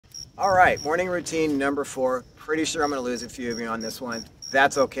All right, morning routine number 4. Pretty sure I'm going to lose a few of you on this one.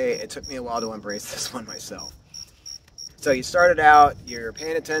 That's okay. It took me a while to embrace this one myself. So you started out, you're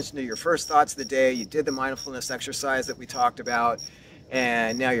paying attention to your first thoughts of the day, you did the mindfulness exercise that we talked about,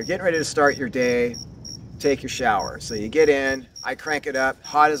 and now you're getting ready to start your day, take your shower. So you get in, I crank it up,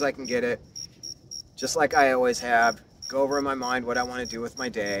 hot as I can get it, just like I always have, go over in my mind what I want to do with my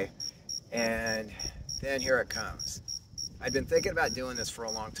day, and then here it comes. I've been thinking about doing this for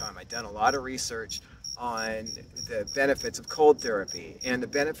a long time. I've done a lot of research on the benefits of cold therapy, and the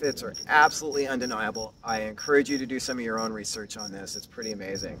benefits are absolutely undeniable. I encourage you to do some of your own research on this. It's pretty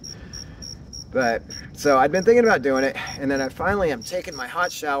amazing. But so I've been thinking about doing it, and then I'm taking my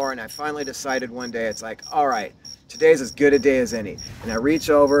hot shower, and I finally decided one day, it's like, all right, today's as good a day as any. And I reach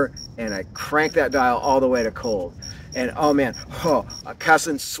over and I crank that dial all the way to cold. And oh man,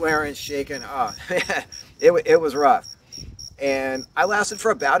 cussing, swearing, shaking, it was rough. And I lasted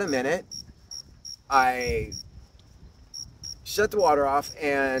for about a minute. I shut the water off,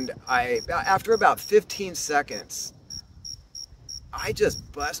 and after about 15 seconds, I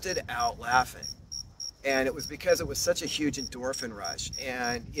just busted out laughing. And it was because it was such a huge endorphin rush.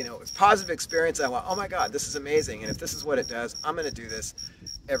 And, it was a positive experience. I went, oh my God, this is amazing. And if this is what it does, I'm going to do this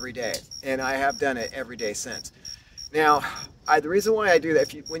every day. And I have done it every day since. Now, the reason why I do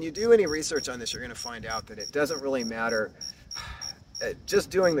that, when you do any research on this, you're going to find out that it doesn't really matter. Just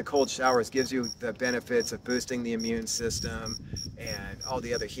doing the cold showers gives you the benefits of boosting the immune system and all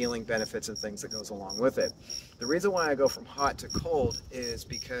the other healing benefits and things that goes along with it. The reason why I go from hot to cold is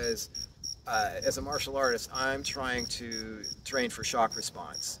because as a martial artist, I'm trying to train for shock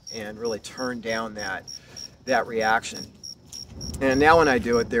response and really turn down that reaction. And now when I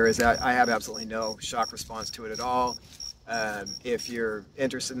do it, I have absolutely no shock response to it at all. If you're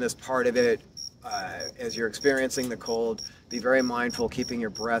interested in this part of it, as you're experiencing the cold, be very mindful, keeping your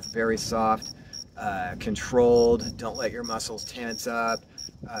breath very soft, controlled. Don't let your muscles tense up.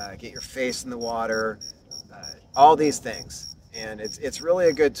 Get your face in the water. All these things. And it's really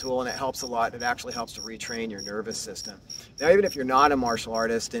a good tool, and it helps a lot. It actually helps to retrain your nervous system. Now, even if you're not a martial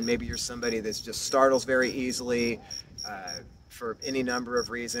artist, and maybe you're somebody that just startles very easily for any number of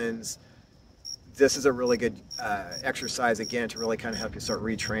reasons, this is a really good exercise, again, to really kind of help you start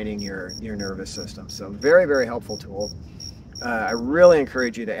retraining your nervous system. So very, very helpful tool. I really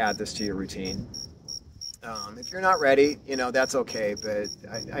encourage you to add this to your routine. If you're not ready, that's okay, but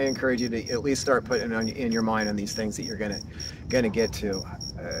I encourage you to at least start putting in your mind on these things that you're gonna get to.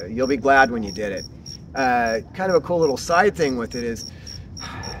 You'll be glad when you did it. Kind of a cool little side thing with it is,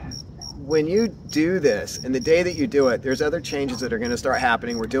 when you do this, and the day that you do it, there's other changes that are going to start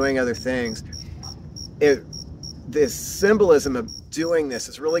happening. We're doing other things. This symbolism of doing this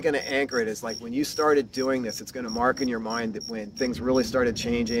is really going to anchor it. It's like when you started doing this, it's going to mark in your mind that when things really started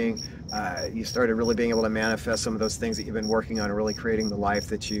changing, you started really being able to manifest some of those things that you've been working on and really creating the life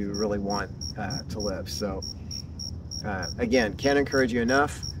that you really want to live. So again, can't encourage you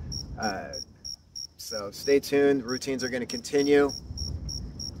enough. So stay tuned. Routines are going to continue.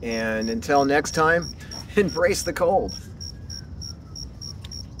 And until next time, embrace the cold.